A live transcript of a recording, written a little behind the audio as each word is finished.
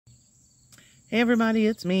Hey everybody,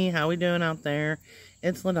 it's me. How we doing out there?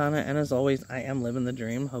 It's LaDonna, and as always, I am living the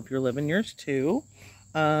dream. Hope you're living yours too.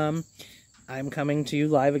 I'm coming to you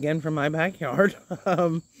live again from my backyard.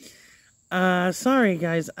 Sorry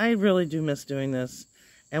guys, I really do miss doing this.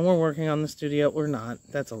 And we're working on the studio. We're not.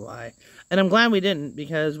 That's a lie. And I'm glad we didn't,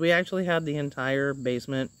 because we actually had the entire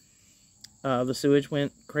basement. The sewage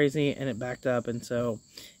went crazy and it backed up, and so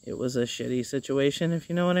it was a shitty situation, if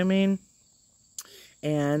you know what I mean.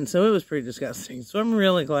 And so it was pretty disgusting. So I'm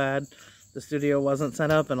really glad the studio wasn't set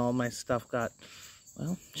up and all my stuff got,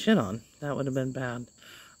 well, shit on. That would have been bad.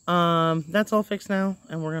 That's all fixed now,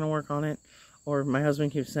 and we're going to work on it. Or my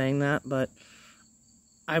husband keeps saying that, but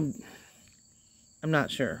I'm not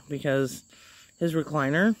sure, because his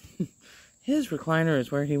recliner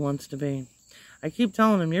is where he wants to be. I keep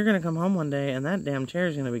telling him, you're going to come home one day and that damn chair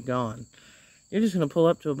is going to be gone. You're just going to pull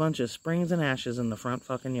up to a bunch of springs and ashes in the front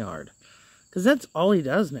fucking yard. Because that's all he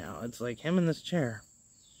does now. It's like him in this chair.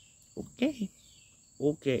 Okay.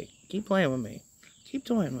 Okay. Keep playing with me. Keep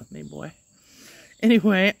toying with me, boy.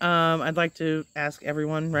 Anyway, I'd like to ask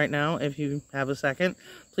everyone right now, if you have a second,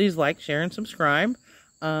 please like, share, and subscribe.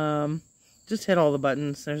 Just hit all the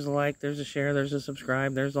buttons. There's a like, there's a share, there's a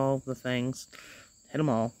subscribe, there's all the things. Hit them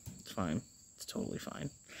all. It's fine. It's totally fine.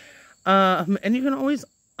 And you can always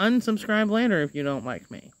unsubscribe later if you don't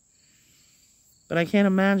like me. But I can't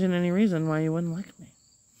imagine any reason why you wouldn't like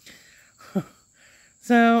me.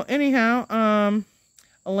 So, anyhow,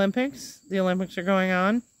 Olympics. The Olympics are going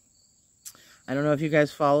on. I don't know if you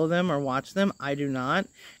guys follow them or watch them. I do not.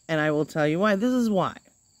 And I will tell you why. This is why.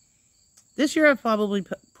 This year I've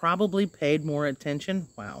probably paid more attention,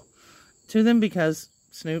 wow, to them because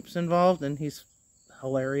Snoop's involved and he's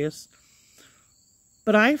hilarious.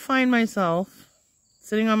 But I find myself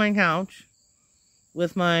sitting on my couch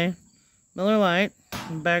with my Miller Lite,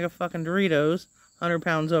 a bag of fucking Doritos, 100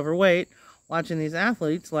 pounds overweight, watching these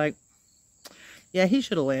athletes like, yeah, he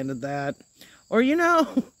should have landed that. Or, you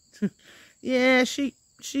know, yeah, she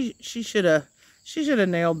should have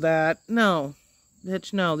nailed that. No,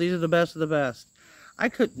 bitch, no, these are the best of the best. I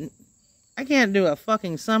can't do a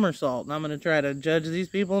fucking somersault, and I'm going to try to judge these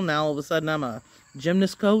people. Now all of a sudden I'm a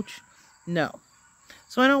gymnast coach. No.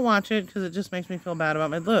 So I don't watch it because it just makes me feel bad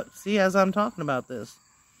about my look. See, as I'm talking about this,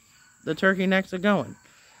 the turkey necks are going.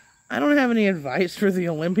 I don't have any advice for the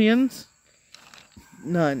Olympians.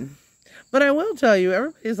 None. But I will tell you,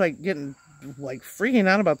 everybody's like getting like freaking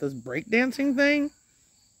out about this breakdancing thing.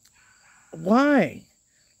 Why?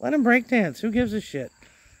 Let them breakdance. Who gives a shit?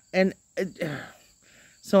 And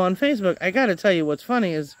so on Facebook, I got to tell you what's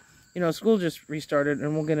funny is, you know, school just restarted,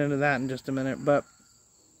 and we'll get into that in just a minute, but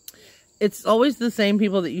it's always the same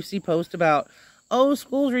people that you see post about, oh,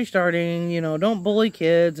 school's restarting, you know, don't bully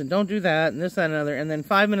kids, and don't do that, and this, that, and another. And then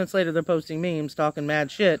 5 minutes later, they're posting memes, talking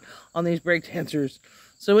mad shit on these breakdancers.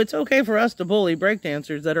 So it's okay for us to bully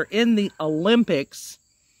breakdancers that are in the Olympics.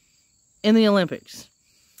 In the Olympics.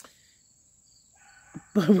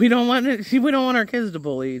 But we don't want our kids to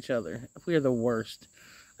bully each other. We are the worst.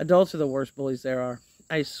 Adults are the worst bullies there are.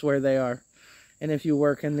 I swear they are. And if you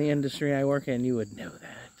work in the industry I work in, you would know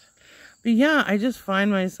that. But yeah, I just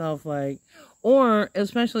find myself like, or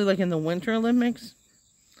especially like in the Winter Olympics,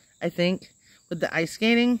 I think, with the ice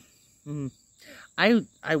skating, I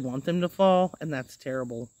want them to fall, and that's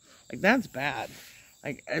terrible. Like, that's bad.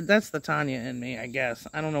 Like, that's the Tanya in me, I guess.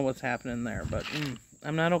 I don't know what's happening there, but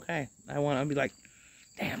I'm not okay. I want to be like,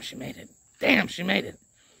 damn, she made it. Damn, she made it.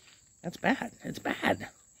 That's bad. It's bad.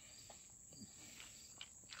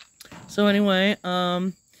 So anyway,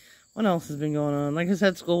 what else has been going on? Like I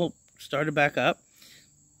said, school started back up.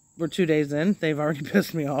 We're 2 days in. They've already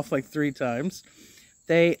pissed me off like 3 times.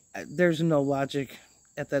 There's no logic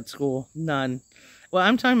at that school. None. Well,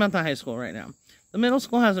 I'm talking about the high school right now. The middle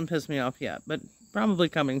school hasn't pissed me off yet, but probably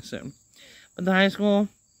coming soon. But the high school,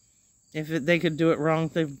 if they could do it wrong,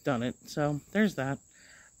 they've done it. So there's that.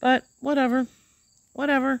 But whatever.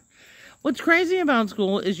 Whatever. What's crazy about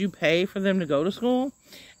school is you pay for them to go to school,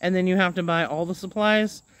 and then you have to buy all the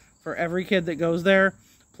supplies for every kid that goes there.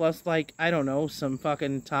 Plus, like, I don't know, some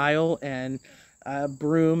fucking tile and a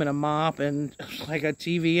broom and a mop and like a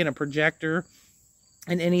TV and a projector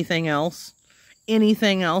and anything else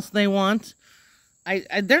they want.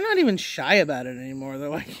 They're not even shy about it anymore. They're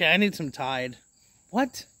like, yeah, I need some Tide.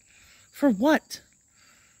 What? For what?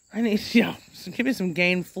 I need, give me some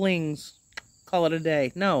Gain Flings. Call it a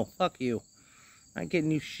day. No, fuck you. I'm not getting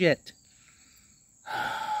you shit.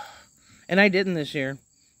 And I didn't this year.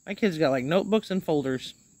 My kids got like notebooks and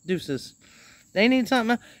folders. Deuces. They need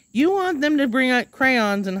something. You want them to bring out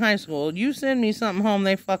crayons in high school. You send me something home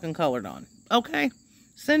they fucking colored on. Okay?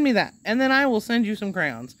 Send me that. And then I will send you some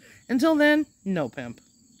crayons. Until then, no, pimp.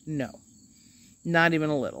 No. Not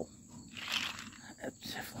even a little.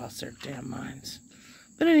 They've lost their damn minds.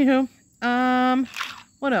 But anywho,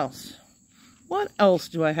 what else? What else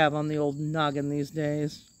do I have on the old noggin these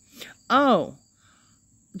days? Oh,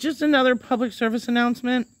 just another public service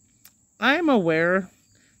announcement. I am aware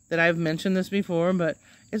that I've mentioned this before, but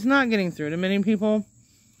it's not getting through to many people.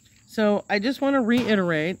 So I just want to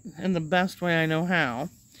reiterate, in the best way I know how,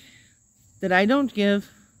 that I don't give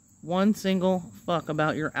one single fuck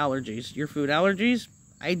about your allergies. Your food allergies,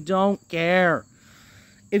 I don't care.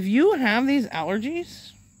 If you have these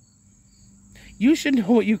allergies, you should know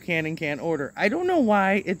what you can and can't order. I don't know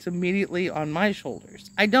why it's immediately on my shoulders.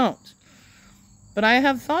 I don't. But I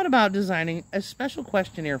have thought about designing a special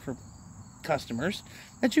questionnaire for customers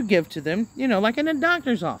that you give to them, you know, like in a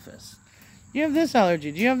doctor's office. Do you have this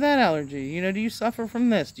allergy? Do you have that allergy? You know, do you suffer from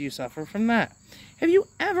this? Do you suffer from that? Have you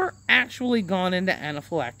ever actually gone into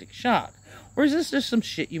anaphylactic shock? Or is this just some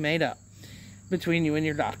shit you made up between you and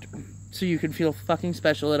your doctor so you can feel fucking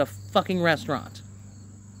special at a fucking restaurant?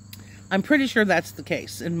 I'm pretty sure that's the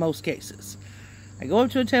case in most cases. I go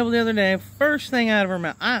up to a table the other day, first thing out of her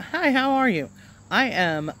mouth, hi, how are you? I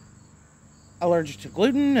am allergic to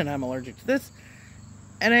gluten and I'm allergic to this.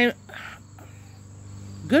 And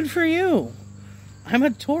good for you. I'm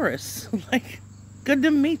a Taurus. Like, good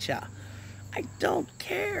to meet ya. I don't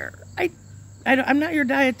care. I'm not your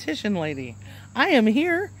dietitian, lady. I am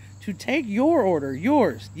here to take your order,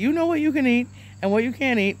 yours. You know what you can eat and what you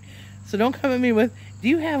can't eat. So don't come at me with, do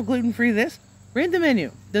you have gluten-free this? Read the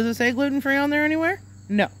menu. Does it say gluten-free on there anywhere?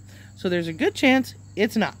 No. So there's a good chance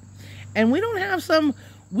it's not. And we don't have some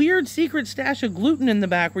weird secret stash of gluten in the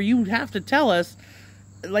back where you have to tell us,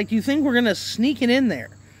 like you think we're going to sneak it in there.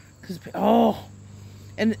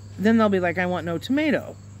 And then they'll be like, I want no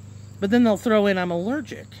tomato. But then they'll throw in, I'm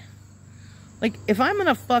allergic. Like, if I'm going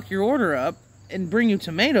to fuck your order up and bring you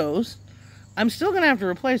tomatoes, I'm still going to have to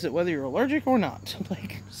replace it, whether you're allergic or not.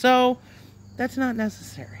 So, that's not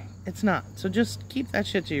necessary. It's not. So just keep that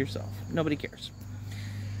shit to yourself. Nobody cares.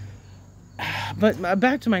 But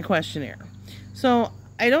back to my questionnaire. So,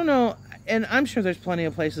 I don't know, and I'm sure there's plenty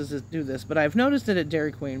of places that do this, but I've noticed it at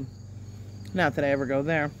Dairy Queen. Not that I ever go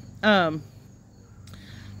there.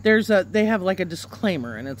 They have like a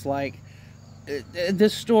disclaimer, and it's like,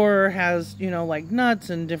 this store has, you know, like nuts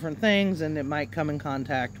and different things, and it might come in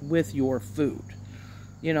contact with your food.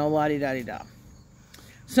 You know, la-di-da-di-da.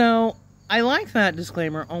 So, I like that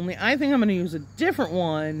disclaimer, only I think I'm going to use a different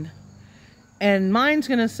one, and mine's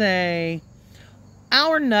going to say,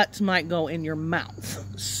 our nuts might go in your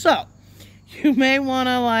mouth. So, you may want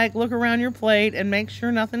to, like, look around your plate and make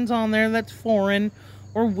sure nothing's on there that's foreign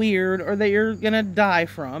or weird or that you're going to die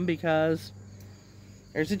from, because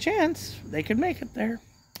there's a chance they could make it there.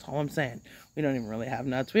 That's all I'm saying. We don't even really have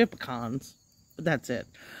nuts. We have pecans, but that's it.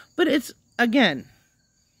 But it's, again,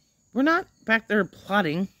 we're not back there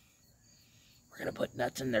plotting. We're going to put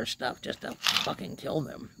nuts in their stuff just to fucking kill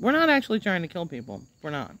them. We're not actually trying to kill people. We're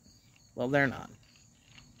not. Well, they're not.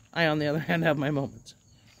 I, on the other hand, have my moments.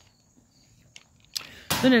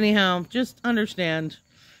 But anyhow, just understand,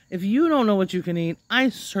 if you don't know what you can eat, I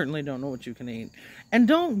certainly don't know what you can eat. And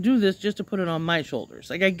don't do this just to put it on my shoulders.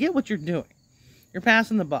 Like, I get what you're doing. You're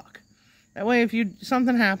passing the buck. That way, if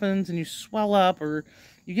something happens and you swell up or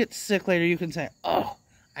you get sick later, you can say, oh,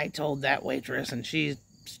 I told that waitress and she's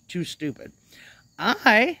too stupid.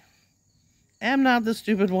 I am not the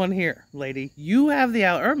stupid one here, lady. You have the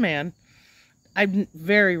or man.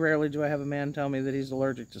 Very rarely do I have a man tell me that he's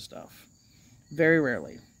allergic to stuff. Very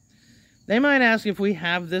rarely. They might ask if we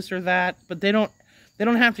have this or that, but they don't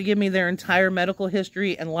have to give me their entire medical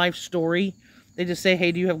history and life story. They just say,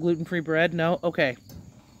 hey, do you have gluten-free bread? No? Okay.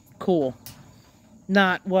 Cool.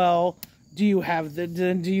 Not, well, do you have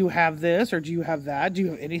this or do you have that? Do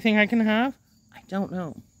you have anything I can have? I don't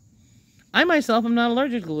know. I myself am not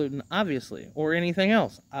allergic to gluten, obviously, or anything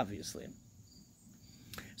else, obviously.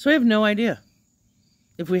 So I have no idea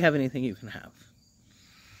if we have anything you can have.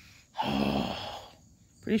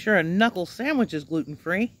 Pretty sure a knuckle sandwich is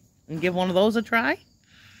gluten-free. And give one of those a try.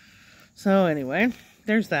 So anyway,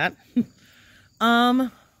 there's that.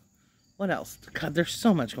 What else? God, there's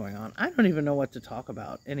so much going on. I don't even know what to talk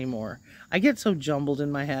about anymore. I get so jumbled in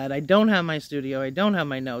my head. I don't have my studio. I don't have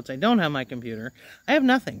my notes. I don't have my computer. I have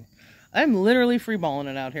nothing. I'm literally freeballing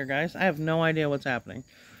it out here, guys. I have no idea what's happening.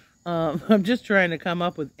 I'm just trying to come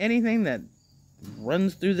up with anything that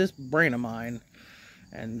runs through this brain of mine.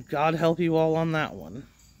 And God help you all on that one.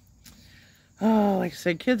 Oh, like I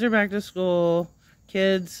said, kids are back to school.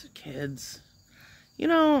 Kids. You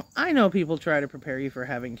know, I know people try to prepare you for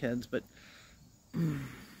having kids, but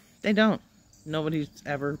They don't. Nobody's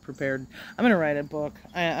ever prepared. I'm going to write a book.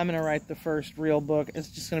 I'm going to write the first real book. It's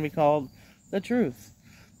just going to be called The Truth.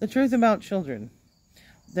 The Truth About Children.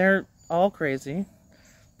 They're all crazy.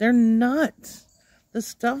 They're nuts. The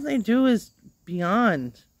stuff they do is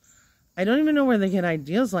beyond. I don't even know where they get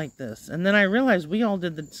ideas like this. And then I realized we all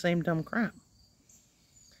did the same dumb crap.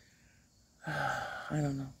 I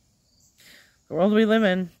don't know. The world we live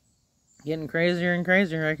in, getting crazier and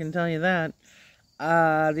crazier, I can tell you that.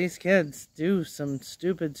 These kids do some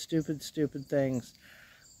stupid things.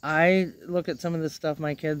 I look at some of the stuff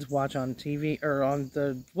my kids watch on TV, or on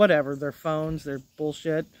the, whatever, their phones, their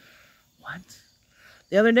bullshit. What?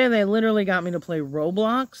 The other day, they literally got me to play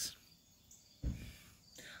Roblox.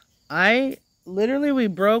 We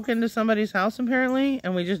broke into somebody's house, apparently,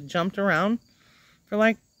 and we just jumped around for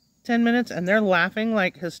like 10 minutes, and they're laughing,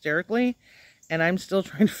 like, hysterically, and I'm still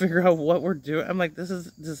trying to figure out what we're doing. I'm like, this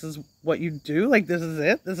is what you do? Like, this is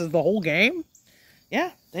it? This is the whole game?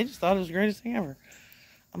 Yeah, they just thought it was the greatest thing ever.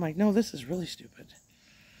 I'm like, no, this is really stupid.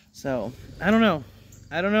 So, I don't know.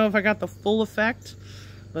 I don't know if I got the full effect,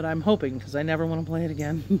 but I'm hoping, because I never want to play it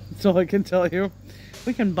again. That's all I can tell you.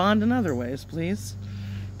 We can bond in other ways, please.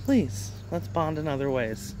 Please, let's bond in other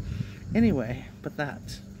ways. Anyway, but that,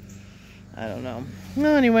 I don't know.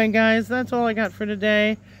 Well, anyway, guys, that's all I got for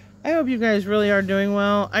today. I hope you guys really are doing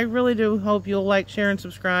well. I really do hope you'll like, share, and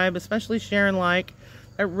subscribe, especially share and like.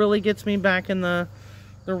 That really gets me back in the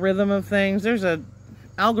rhythm of things. There's a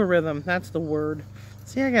algorithm, that's the word.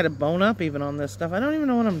 See, I got to bone up even on this stuff. I don't even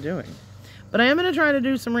know what I'm doing. But I am going to try to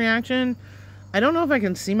do some reaction. I don't know if I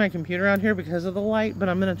can see my computer out here because of the light, but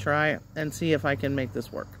I'm going to try and see if I can make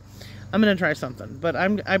this work. I'm going to try something. But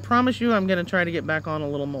I promise you I'm going to try to get back on a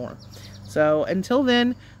little more. So until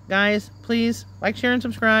then, guys, please like, share, and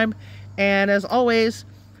subscribe. And as always,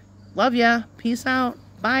 love ya. Peace out.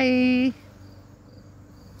 Bye.